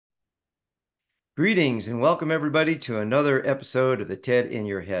Greetings and welcome everybody to another episode of the TED in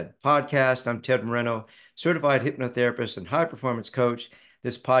Your Head podcast. I'm Ted Moreno, certified hypnotherapist and high performance coach.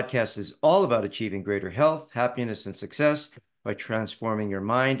 This podcast is all about achieving greater health, happiness, and success by transforming your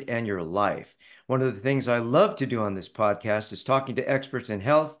mind and your life. One of the things I love to do on this podcast is talking to experts in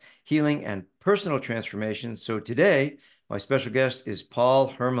health, healing, and personal transformation. So today, my special guest is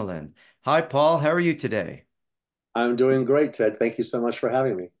Paul Hermelin. Hi, Paul. How are you today? I'm doing great, Ted. Thank you so much for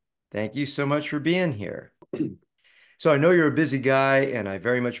having me. Thank you so much for being here. So I know you're a busy guy, and I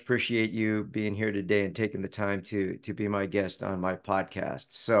very much appreciate you being here today and taking the time to be my guest on my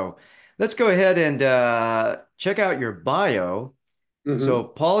podcast. So let's go ahead and check out your bio. So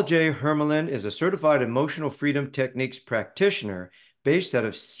Hmm. Paul J. Hermelin is a certified emotional freedom techniques practitioner based out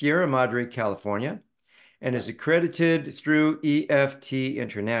of Sierra Madre, California, and is Right. accredited through EFT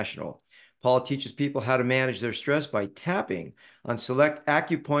International. Paul teaches people how to manage their stress by tapping on select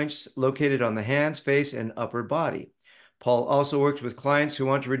acupoints located on the hands, face, and upper body. Paul also works with clients who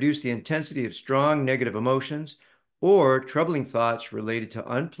want to reduce the intensity of strong negative emotions or troubling thoughts related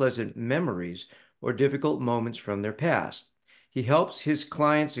to unpleasant memories or difficult moments from their past. He helps his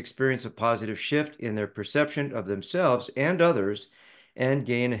clients experience a positive shift in their perception of themselves and others and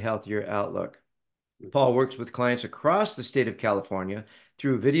gain a healthier outlook. Mhm. Paul works with clients across the state of California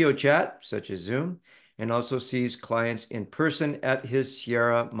through video chat, such as Zoom, and also sees clients in person at his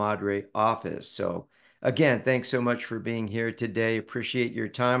Sierra Madre office. So, again, thanks so much for being here today. Appreciate your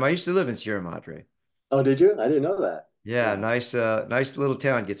time. I used to live in Sierra Madre. Oh, did you? I didn't know that. Yeah, Yeah. nice little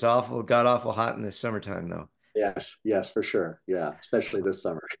town. Got awful hot in the summertime though. Yes. Yes, for sure. Yeah. Especially this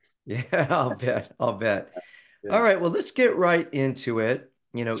summer. Yeah, I'll bet. All Yeah. right, well, let's get right into it.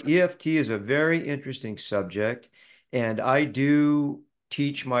 EFT is a very interesting subject, and I do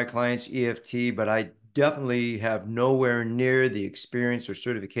teach my clients EFT, but I definitely have nowhere near the experience or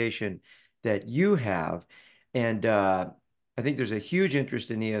certification that you have. And I think there's a huge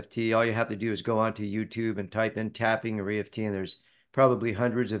interest in EFT. All you have to do is go onto YouTube and type in tapping or EFT, and there's probably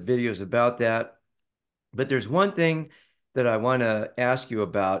hundreds of videos about that. But there's one thing that I want to ask you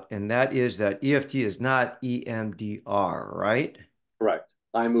about, and that is that EFT is not EMDR, right? Correct.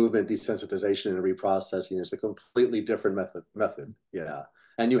 Eye movement desensitization and reprocessing is a completely different method. Yeah.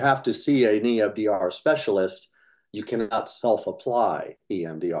 And you have to see an EMDR specialist. You cannot self-apply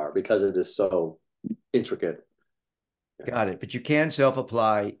EMDR because it is so intricate. Yeah. Got it. But you can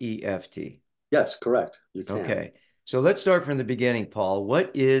self-apply EFT. Yes, correct. You can. Okay. So let's start from the beginning, Paul.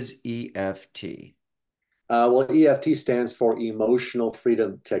 What is EFT? Well, EFT stands for Emotional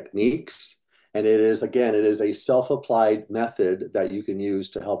Freedom Techniques. And it is a self-applied method that you can use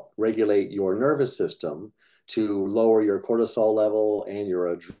to help regulate your nervous system to lower your cortisol level and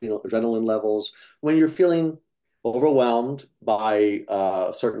your adrenaline levels when you're feeling overwhelmed by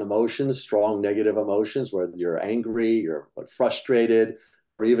certain emotions, strong negative emotions, whether you're angry, you're frustrated,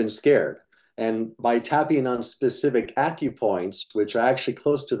 or even scared. And by tapping on specific acupoints, which are actually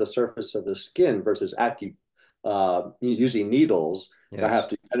close to the surface of the skin versus using needles that have Yes.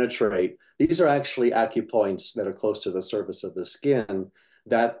 to penetrate. These are actually acupoints that are close to the surface of the skin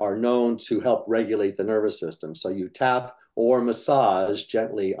that are known to help regulate the nervous system. So you tap or massage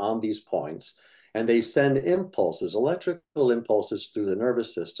gently on these points, and they send impulses, electrical impulses through the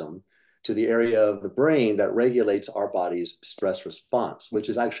nervous system to the area of the brain that regulates our body's stress response, which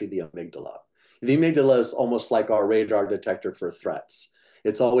is actually the amygdala. The amygdala is almost like our radar detector for threats.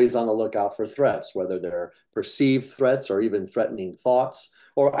 It's always on the lookout for threats, whether they're perceived threats or even threatening thoughts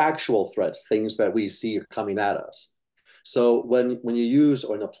or actual threats, things that we see coming at us. So when you use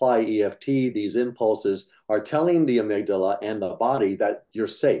or apply EFT, these impulses are telling the amygdala and the body that you're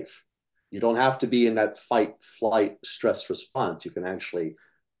safe. You don't have to be in that fight, flight, stress response. You can actually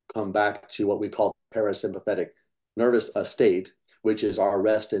come back to what we call parasympathetic nervous state, which is our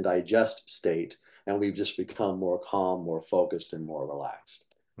rest and digest state. And we've just become more calm, more focused, and more relaxed.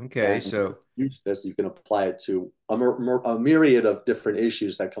 Okay. And So, use this, you can apply it to a myriad of different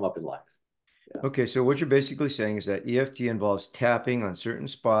issues that come up in life. Yeah. okay. So what you're basically saying is that EFT involves tapping on certain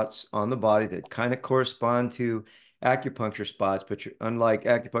spots on the body that kind of correspond to acupuncture spots, but unlike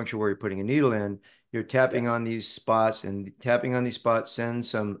acupuncture where you're putting a needle in, you're tapping Yes. on these spots, and tapping on these spots sends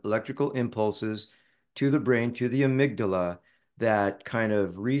some electrical impulses to the brain, to the amygdala, that kind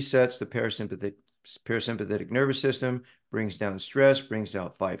of resets the parasympathetic nervous system, brings down stress, brings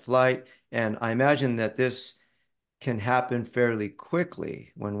down fight flight. And I imagine that this can happen fairly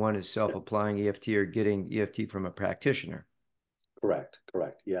quickly when one is self-applying EFT or getting EFT from a practitioner. Correct.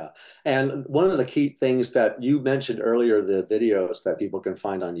 Correct. Yeah. And one of the key things that you mentioned earlier, the videos that people can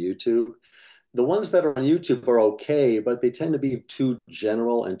find on YouTube, the ones that are on YouTube are okay, but they tend to be too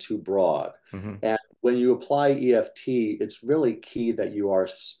general and too broad. Hmm. And when you apply EFT, it's really key that you are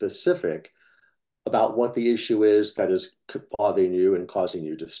specific about what the issue is that is bothering you and causing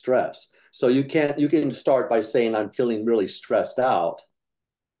you distress. So you can start by saying, I'm feeling really stressed out,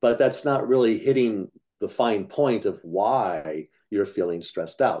 but that's not really hitting the fine point of why you're feeling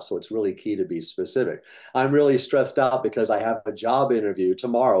stressed out. So it's really key to be specific. I'm really stressed out because I have a job interview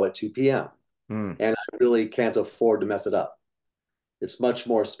tomorrow at 2 p.m. Mm. and I really can't afford to mess it up. It's much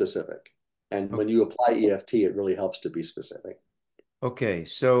more specific. And when you apply EFT, it really helps to be specific. Okay,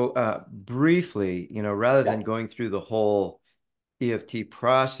 so briefly, rather Yeah. than going through the whole EFT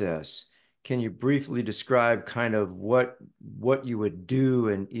process, can you briefly describe kind of what you would do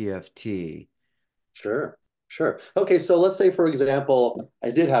in EFT? Sure, sure. Okay, so let's say, for example,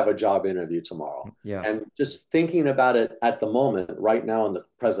 I did have a job interview tomorrow. Yeah. And just thinking about it at the moment, right now in the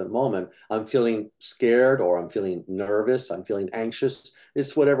present moment, I'm feeling scared or I'm feeling nervous, I'm feeling anxious.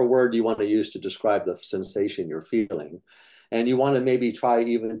 It's whatever word you want to use to describe the sensation you're feeling. And you want to maybe try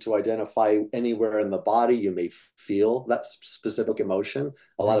even to identify anywhere in the body you may feel that specific emotion.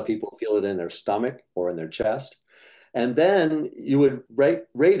 A lot Hmm. of people feel it in their stomach or in their chest. And then you would rate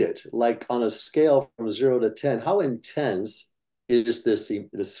it like on a scale from 0 to 10. How intense is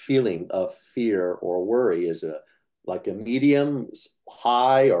this feeling of fear or worry? Is it like a medium,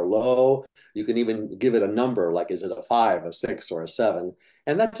 high, or low? You can even give it a number, like is it a 5, a 6, or a 7?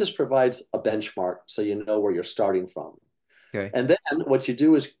 And that just provides a benchmark so you know where you're starting from. Okay. And then what you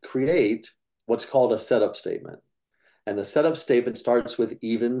do is create what's called a setup statement. And the setup statement starts with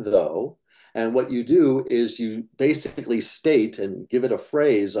even though. And what you do is you basically state and give it a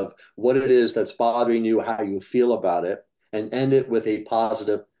phrase of what it is that's bothering you, how you feel about it, and end it with a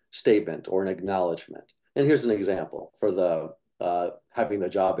positive statement or an acknowledgement. And here's an example for the having the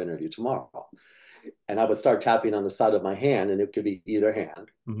job interview tomorrow. And I would start tapping on the side of my hand, and it could be either hand,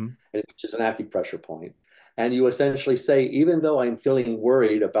 Hmm. which is an acupressure point. And you essentially say, even though I'm feeling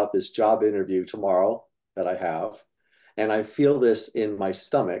worried about this job interview tomorrow that I have, and I feel this in my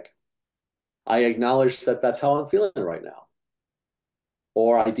stomach, I acknowledge that that's how I'm feeling right now.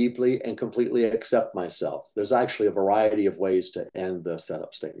 Or I deeply and completely accept myself. There's actually a variety of ways to end the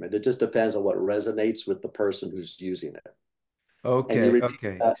setup statement. It just depends on what resonates with the person who's using it. And you Okay, repeat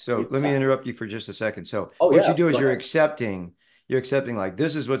okay. that So three let me times. interrupt you for just a second. So Oh, what you yeah, do is go ahead. you're accepting like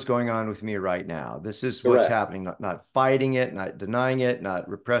this is what's going on with me right now. This is what's Correct. happening, not fighting it, not denying it, not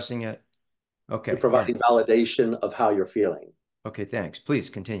repressing it. You're Okay, all right. providing validation of how you're feeling. Okay, thanks. Please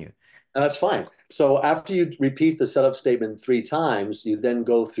continue. And that's fine. So after you repeat the setup statement 3 times, you then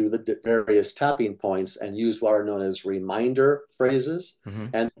go through the various tapping points and use what are known as reminder phrases. Hmm.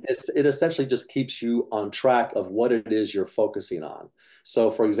 And it essentially just keeps you on track of what it is you're focusing on. So,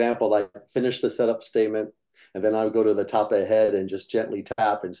 for example, I finish the setup statement, and then I would go to the top of the head and just gently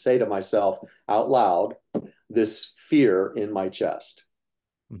tap and say to myself out loud, this fear in my chest.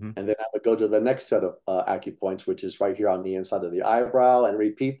 Hmm. And then I would go to the next set of acupoints, which is right here on the inside of the eyebrow, and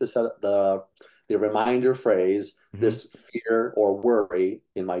repeat the reminder phrase, Hmm. this fear or worry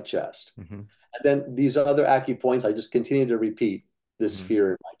in my chest. Hmm. And then these other acupoints, I just continue to repeat this Hmm.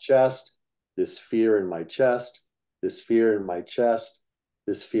 fear in my chest, this fear in my chest, this fear in my chest,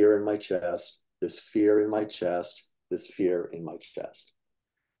 this fear in my chest, this fear in my chest, this fear in my chest.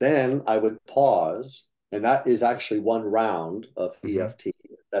 Then I would pause, and that is actually one round of Hmm. EFT.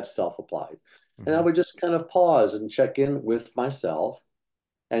 That's self-applied. And I Hmm. would just kind of pause and check in with myself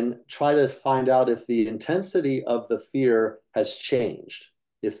and try to find out if the intensity of the fear has changed,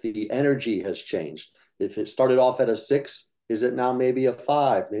 if the energy has changed. If it started off at a 6, is it now maybe a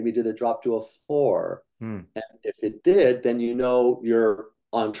 5? Maybe did it drop to a 4? Hmm. And if it did, then you know you're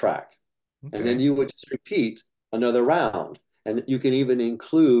on track. And then Okay. you would just repeat another round. And you can even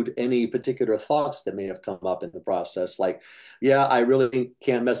include any particular thoughts that may have come up in the process. Like, yeah, I really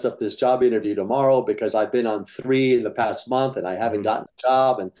can't mess up this job interview tomorrow because I've been on 3 in the past month and I haven't Hmm. gotten a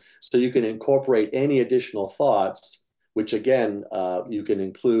job. And so you can incorporate any additional thoughts, which again, you can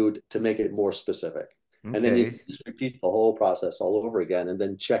include to make it more specific. And then you Okay. just repeat the whole process all over again and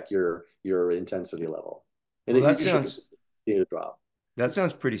then check your intensity level. And Well, it usually continue to drop. that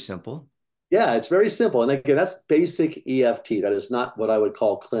sounds pretty simple. Yeah, it's very simple. And again, that's basic EFT. That is not what I would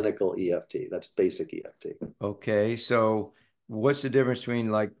call clinical EFT. That's basic EFT. Okay, so what's the difference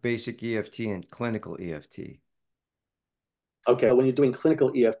between like basic EFT and clinical EFT? Okay, when you're doing clinical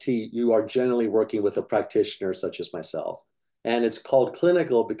EFT, you are generally working with a practitioner such as myself. And it's called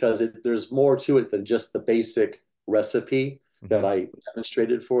clinical because there's more to it than just the basic recipe. that Hmm. I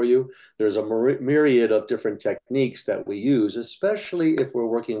demonstrated for you. There's a myriad of different techniques that we use, especially if we're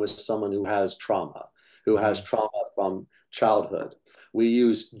working with someone who has Hmm. trauma from childhood. We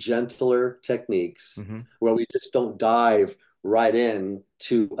use gentler techniques Hmm. where we just don't dive right in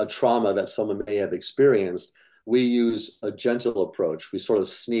to a trauma that someone may have experienced. We use a gentle approach. We sort of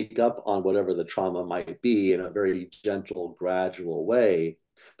sneak up on whatever the trauma might be in a very gentle, gradual way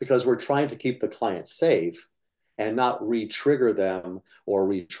because we're trying to keep the client safe and not re-trigger them or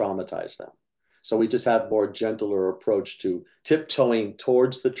re-traumatize them. So we just have more gentler approach to tiptoeing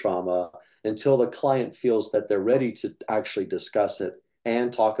towards the trauma until the client feels that they're ready to actually discuss it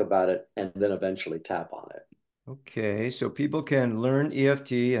and talk about it and then eventually tap on it. Okay, so people can learn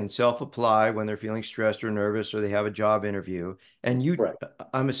EFT and self-apply when they're feeling stressed or nervous or they have a job interview. And Correct.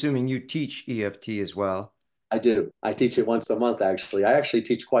 I'm assuming you teach EFT as well. I do. I teach it once a month, actually. I actually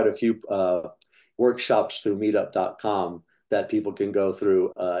teach quite a few workshops through meetup.com that people can go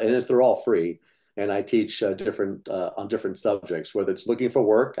through, and they're all free. And I teach different on different subjects, whether it's looking for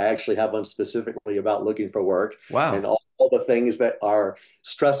work. I actually have one specifically about looking for work and Wow. all the things that are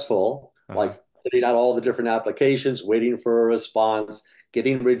stressful, Uh-huh. like putting out all the different applications, waiting for a response,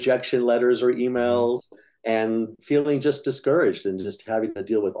 getting rejection letters or Hmm. emails, and feeling just discouraged and just having to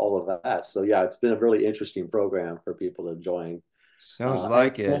deal with all of that. So yeah, it's been a really interesting program for people to join, Sounds and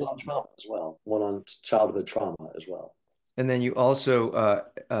like one it. on trauma as well, one on childhood trauma as well. And then you also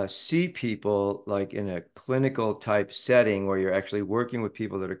see people like in a clinical type setting where you're actually working with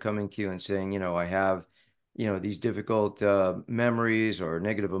people that are coming to you and saying, I have, these difficult memories or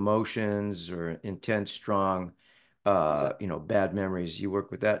negative emotions or intense, strong, Exactly. bad memories. You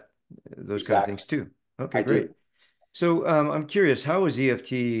work with those kind of Exactly. things too. Okay, I great. do. So I'm curious, how was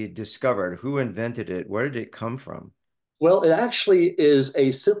EFT discovered? Who invented it? Where did it come from? Well, it actually is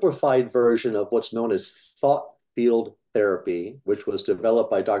a simplified version of what's known as thought field therapy, which was developed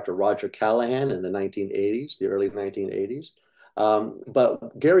by Dr. Roger Callahan in the 1980s, the early 1980s.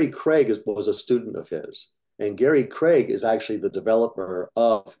 But Gary Craig was a student of his. And Gary Craig is actually the developer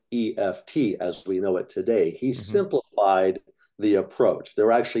of EFT as we know it today. He Hmm. simplified the approach. There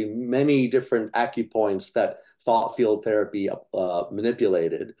are actually many different acupoints that thought field therapy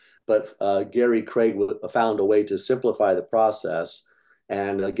manipulated, but Gary Craig found a way to simplify the process.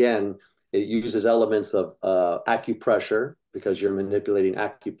 And again, it uses elements of acupressure because you're manipulating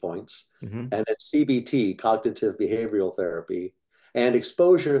acupoints, Hmm. and then CBT, cognitive behavioral therapy, and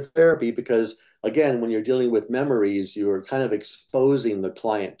exposure therapy because again, when you're dealing with memories, you're kind of exposing the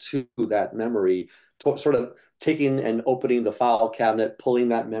client to that memory, sort of taking and opening the file cabinet, pulling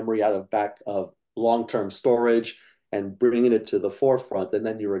that memory out of back of long-term storage and bringing it to the forefront. And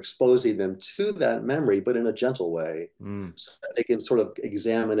then you're exposing them to that memory, but in a gentle way, Mm. so that they can sort of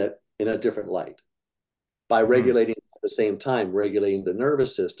examine it in a different light by Mm. regulating at the same time, regulating the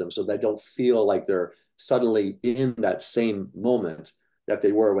nervous system so they don't feel like they're suddenly in that same moment that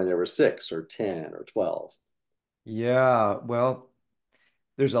they were when they were 6 or 10 or 12. Yeah, well,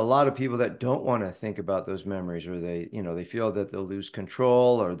 there's a lot of people that don't want to think about those memories or they feel that they'll lose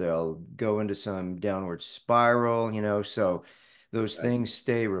control or they'll go into some downward spiral, so those Right. things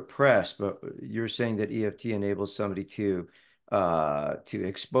stay repressed. But you're saying that EFT enables somebody to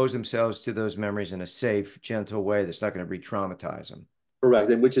expose themselves to those memories in a safe, gentle way that's not going to re-traumatize them.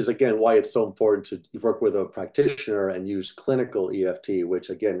 Correct. And which is, again, why it's so important to work with a practitioner and use clinical EFT, which,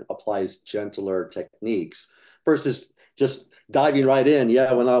 again, applies gentler techniques versus just diving right in.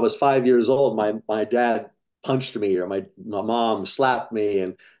 Yeah, when I was 5 years old, my dad punched me or my mom slapped me.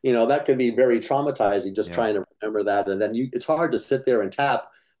 And, that can be very traumatizing just Yeah. trying to remember that. And then it's hard to sit there and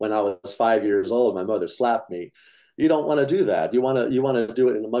tap when I was 5 years old. My mother slapped me. You don't want to do that. You want to do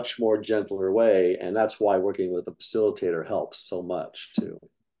it in a much more gentler way, and that's why working with a facilitator helps so much too.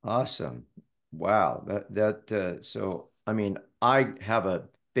 Awesome. Wow. So I mean, I have a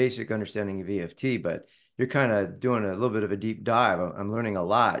basic understanding of EFT, but you're kind of doing a little bit of a deep dive. I'm learning a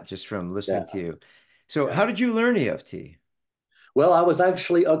lot just from listening Yeah, to you. So yeah. how did you learn EFT? Well, I was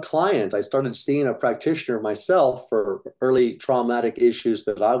actually a client. I started seeing a practitioner myself for early traumatic issues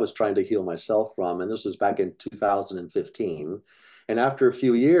that I was trying to heal myself from, and this was back in 2015. And after a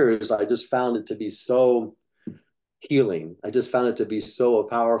few years, I just found it to be so healing. I just found it to be so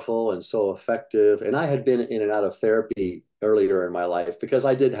powerful and so effective. And I had been in and out of therapy earlier in my life because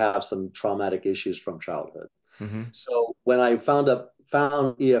I did have some traumatic issues from childhood. Hmm. So when I found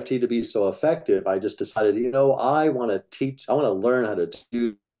EFT to be so effective, I just decided, I want to learn how to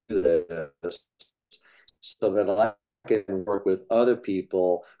do this so that I can work with other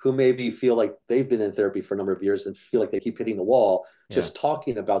people who maybe feel like they've been in therapy for a number of years and feel like they keep hitting the wall, Yeah. just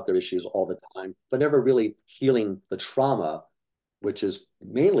talking about their issues all the time, but never really healing the trauma which is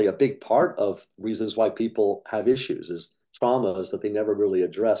mainly a big part of reasons why people have issues, is traumas that they never really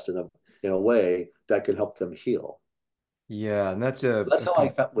addressed in a way that can help them heal. Yeah, and that's That's how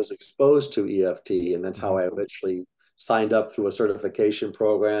I was exposed to EFT, and that's how mhm. I eventually signed up through a certification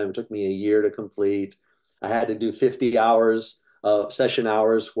program. It took me a year to complete. I had to do 50 hours of session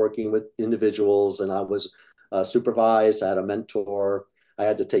hours working with individuals, and I was supervised. I had a mentor. I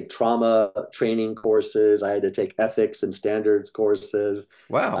had to take trauma training courses. I had to take ethics and standards courses.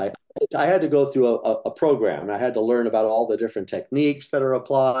 Wow. I I had to go through a program. I had to learn about all the different techniques that are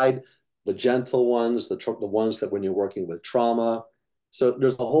applied, the gentle ones, the ones that when you're working with trauma. So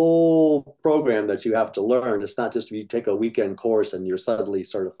there's a whole program that you have to learn. It's not just you take a weekend course and you're suddenly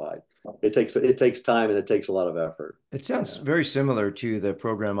certified. It takes time and it takes a lot of effort. It sounds Yeah. very similar to the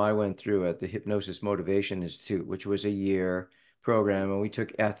program I went through at the Hypnosis Motivation Institute, which was a year program, and we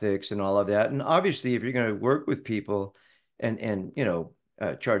took ethics and all of that. And obviously, if you're going to work with people and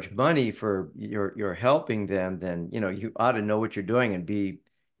charge money for your helping them, then you ought to know what you're doing and be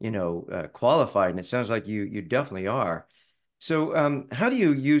qualified. And it sounds like you definitely are. So, how do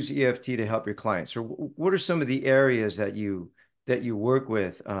you use EFT to help your clients, or what are some of the areas that you work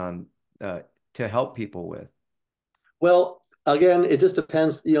with to help people with? Well, again, it just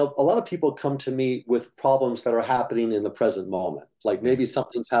depends. A lot of people come to me with problems that are happening in the present moment. Like Yeah. maybe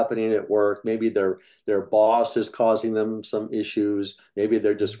something's happening at work, maybe their boss is causing them some issues, maybe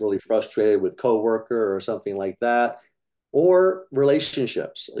they're just really frustrated with coworker or something like that. Or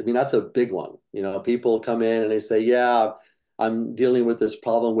relationships. I mean, that's a big one. People come in and they say, "Yeah, I'm dealing with this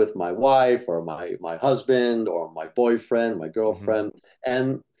problem with my wife or my husband or my boyfriend, my Hmm. girlfriend."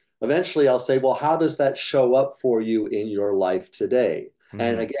 And eventually I'll say, well, how does that show up for you in your life today?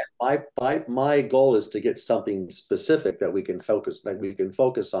 And Hmm. again, my goal is to get something specific that we can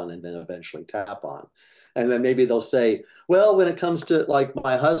focus on and then eventually tap on. And then maybe they'll say, well, when it comes to like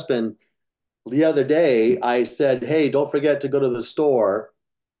my husband, the other day I said, hey, don't forget to go to the store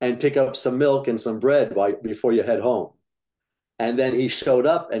and pick up some milk and some bread before you head home. And then he showed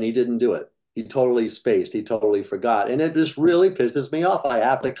up and he didn't do it. He totally spaced. He totally forgot. And it just really pisses me off. I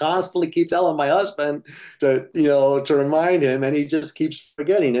have to constantly keep telling my husband to remind him, and he just keeps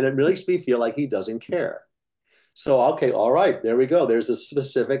forgetting. And it makes me feel like he doesn't care. So, okay, all right, there we go. There's a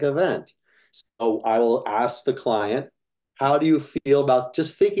specific event. So I will ask the client, how do you feel about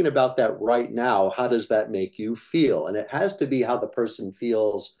just thinking about that right now? How does that make you feel? And it has to be how the person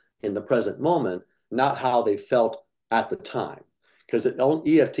feels in the present moment, not how they felt at the time. Because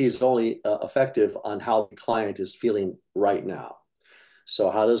EFT is only effective on how the client is feeling right now. So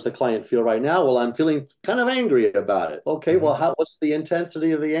how does the client feel right now? Well, I'm feeling kind of angry about it. Okay, well, Hmm. what's the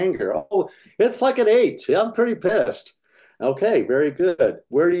intensity of the anger? Oh, it's like an 8. Yeah, I'm pretty pissed. Okay, very good.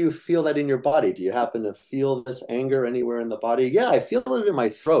 Where do you feel that in your body? Do you happen to feel this anger anywhere in the body? Yeah, I feel it in my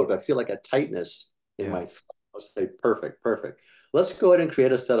throat. I feel like a tightness in Yeah. my throat. I'll say, perfect, perfect. Let's go ahead and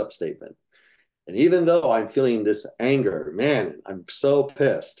create a setup statement. And even though I'm feeling this anger, man, I'm so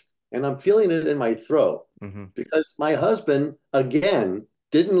pissed. And I'm feeling it in my throat Hmm. because my husband, again,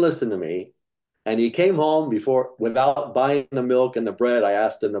 didn't listen to me. And he came home before without buying the milk and the bread I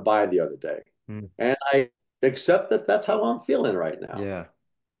asked him to buy the other day. Mm. And I accept that that's how I'm feeling right now. Yeah.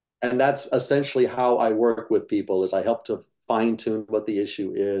 And that's essentially how I work with people is I help to fine tune what the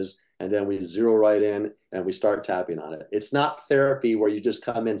issue is. And then we zero right in and we start tapping on it. It's not therapy where you just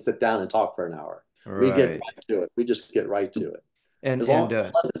come in, sit down and talk for an hour. We get Right. right to it. We just get right to it. And As and long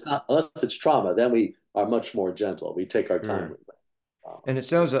uh unless it's trauma, then we are much more gentle. We take our time sure. with trauma. And it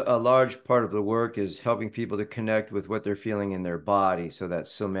sounds a large part of the work is helping people to connect with what they're feeling in their body, so that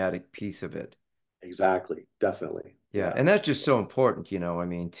somatic piece of it. Exactly. Definitely. Yeah. Yeah. And that's just so important, I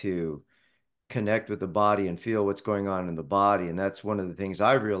mean, to connect with the body and feel what's going on in the body. And that's one of the things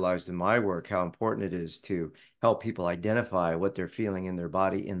I've realized in my work, how important it is to help people identify what they're feeling in their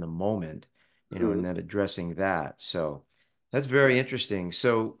body in the moment, and Mhm. then addressing that. So that's Yeah. very interesting.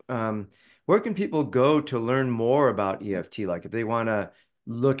 So, where can people go to learn more about EFT? Like if they want to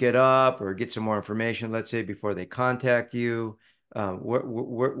look it up or get some more information, let's say before they contact you,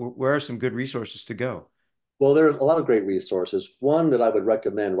 where are some good resources to go? Well, there's a lot of great resources. One that I would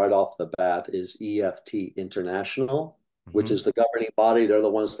recommend right off the bat is EFT International, which Hmm. is the governing body. They're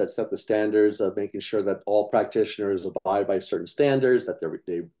the ones that set the standards of making sure that all practitioners abide by certain standards, that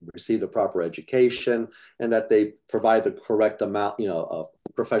they receive the proper education, and that they provide the correct amount, of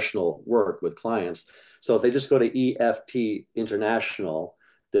professional work with clients. So if they just go to EFT International,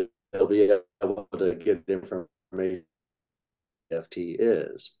 they'll be able to get information EFT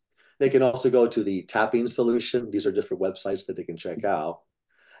is. They can also go to the tapping solution. These are different websites that they can check out.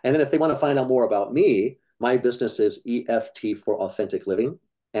 And then if they want to find out more about me, My business is EFT for Authentic Living,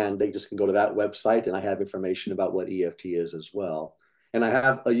 and they just can go to that website, and I have information about what EFT is as well. And I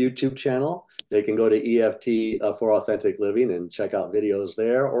have a YouTube channel. They can go to EFT for Authentic Living and check out videos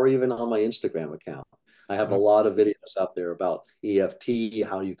there, or even on my Instagram account. I have a lot of videos out there about EFT,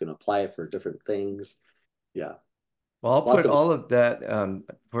 how you can apply it for different things. Yeah, Well, I'll lots put of. all of that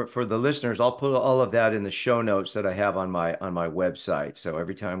for the listeners. I'll put all of that in the show notes that I have on my website. So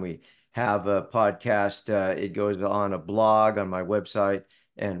every time we have a podcast, it goes on a blog on my website,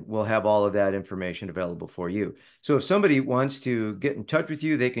 and we'll have all of that information available for you. So if somebody wants to get in touch with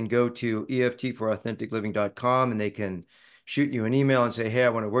you, they can go to eftforauthenticliving.com and they can shoot you an email and say, "Hey, I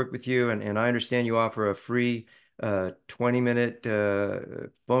want to work with you." And I understand you offer a free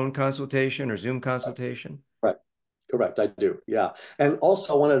 20-minute phone consultation or Zoom consultation. Right. Correct, I do. Yeah. And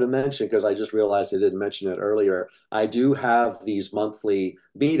also I wanted to mention, because I just realized I didn't mention it earlier, I do have these monthly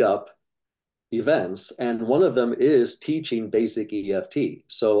meetup events, and one of them is teaching basic EFT.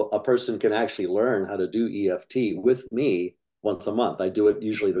 So a person can actually learn how to do EFT with me once a month. I do it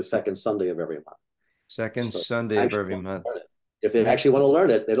usually the second Sunday of every month. Second So Sunday I of actually every want to month. learn it. If they actually want to learn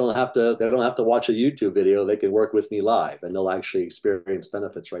it, they don't have to watch a YouTube video. They can work with me live, and they'll actually experience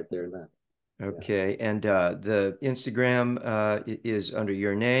benefits right there and then. Yeah. Okay. And the Instagram is under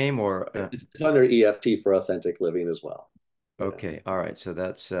your name or It's under EFT for Authentic Living as well. Yeah. okay. All right. So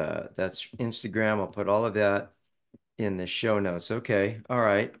that's Instagram. I'll put all of that in the show notes. Okay. All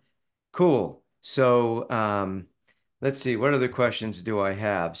right. Cool. So let's see, what other questions do I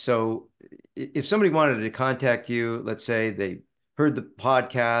have? So if somebody wanted to contact you, let's say they heard the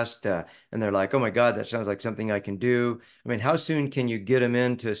podcast and they're like, oh my God, that sounds like something I can do. I mean, how soon can you get them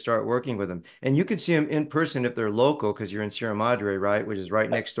in to start working with them? And you can see them in person if they're local because you're in Sierra Madre, right? Which is right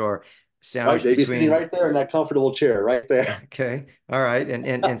next door, Right, sandwiched they'd be sitting between. right there in that comfortable chair, right there. Okay. All right.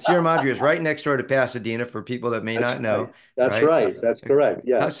 And Sierra Madre is right next door to Pasadena for people that may That's not right. know, That's right? right. That's correct. How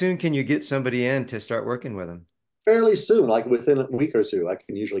Yes. soon can you get somebody in to start working with them? Fairly soon, like within a week or two, I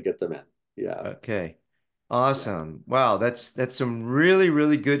can usually get them in. Yeah. Okay. Yeah. Awesome. Wow, that's some really,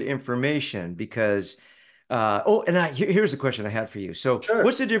 really good information because and here's a question I had for you. So Sure.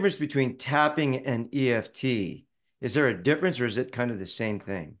 what's the difference between tapping and EFT? Is there a difference or is it kind of the same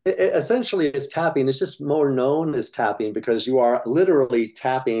thing? Essentially, it's tapping. It's just more known as tapping because you are literally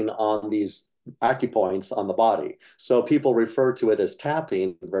tapping on these acupoints on the body. So people refer to it as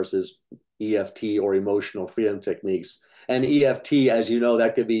tapping versus EFT or emotional freedom techniques. And EFT, as you know,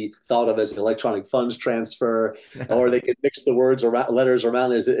 that could be thought of as electronic funds transfer, or they could mix the words around, letters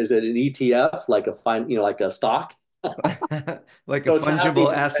around. Is it an ETF, like a fine, like a stock? Like a So tapping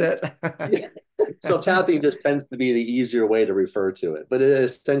fungible just asset? yeah. So tapping just tends to be the easier way to refer to it, but it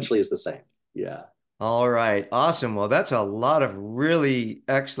essentially is the same. Yeah. All right, awesome. Well, that's a lot of really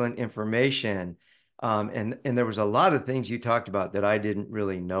excellent information. And there was a lot of things you talked about that I didn't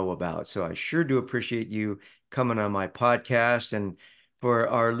really know about. So I sure do appreciate you coming on my podcast. And for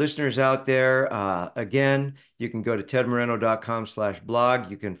our listeners out there, again, you can go to tedmoreno.com/blog.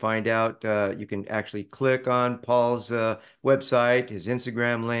 You can find out, you can actually click on Paul's website, his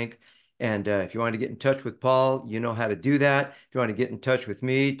Instagram link. And if you want to get in touch with Paul, you know how to do that. If you want to get in touch with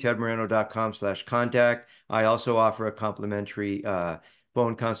me, tedmoreno.com/contact. I also offer a complimentary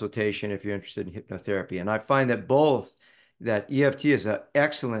phone consultation if you're interested in hypnotherapy. And I find that EFT is an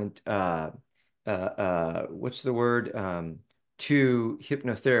excellent, what's the word, to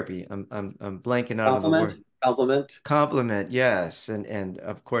hypnotherapy. I'm blanking out on the Compliment. word. Compliment. Complement, yes. And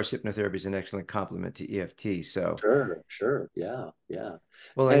of course, hypnotherapy is an excellent complement to EFT. So, Sure, sure. Yeah, yeah.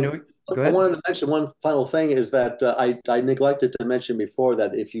 well, I And know, go I ahead. wanted to mention one final thing is that I neglected to mention before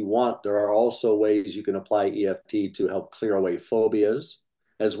that if you want, there are also ways you can apply EFT to help clear away phobias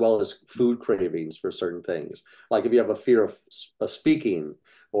as well as food cravings for certain things. Like if you have a fear of speaking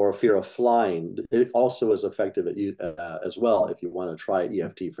or a fear of flying, it also is effective at you as well if you want to try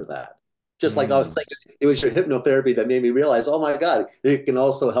EFT for that. Just like I was Mm. thinking, it was your hypnotherapy that made me realize, oh my God, it can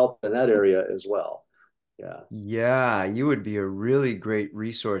also help in that area as well. Yeah. Yeah, you would be a really great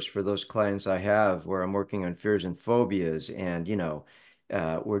resource for those clients I have where I'm working on fears and phobias, and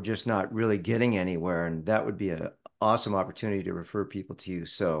we're just not really getting anywhere, and that would be an awesome opportunity to refer people to you.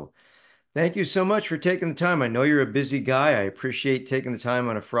 So, thank you so much for taking the time. I know you're a busy guy. I appreciate taking the time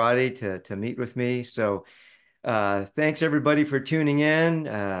on a Friday to meet with me. So, thanks everybody for tuning in.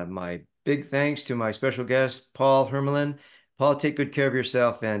 My big thanks to my special guest, Paul Hermelin. Paul, take good care of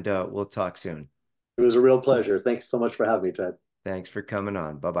yourself, and we'll talk soon. It was a real pleasure. Thanks so much for having me, Ted. Thanks for coming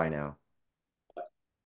on. Bye bye now.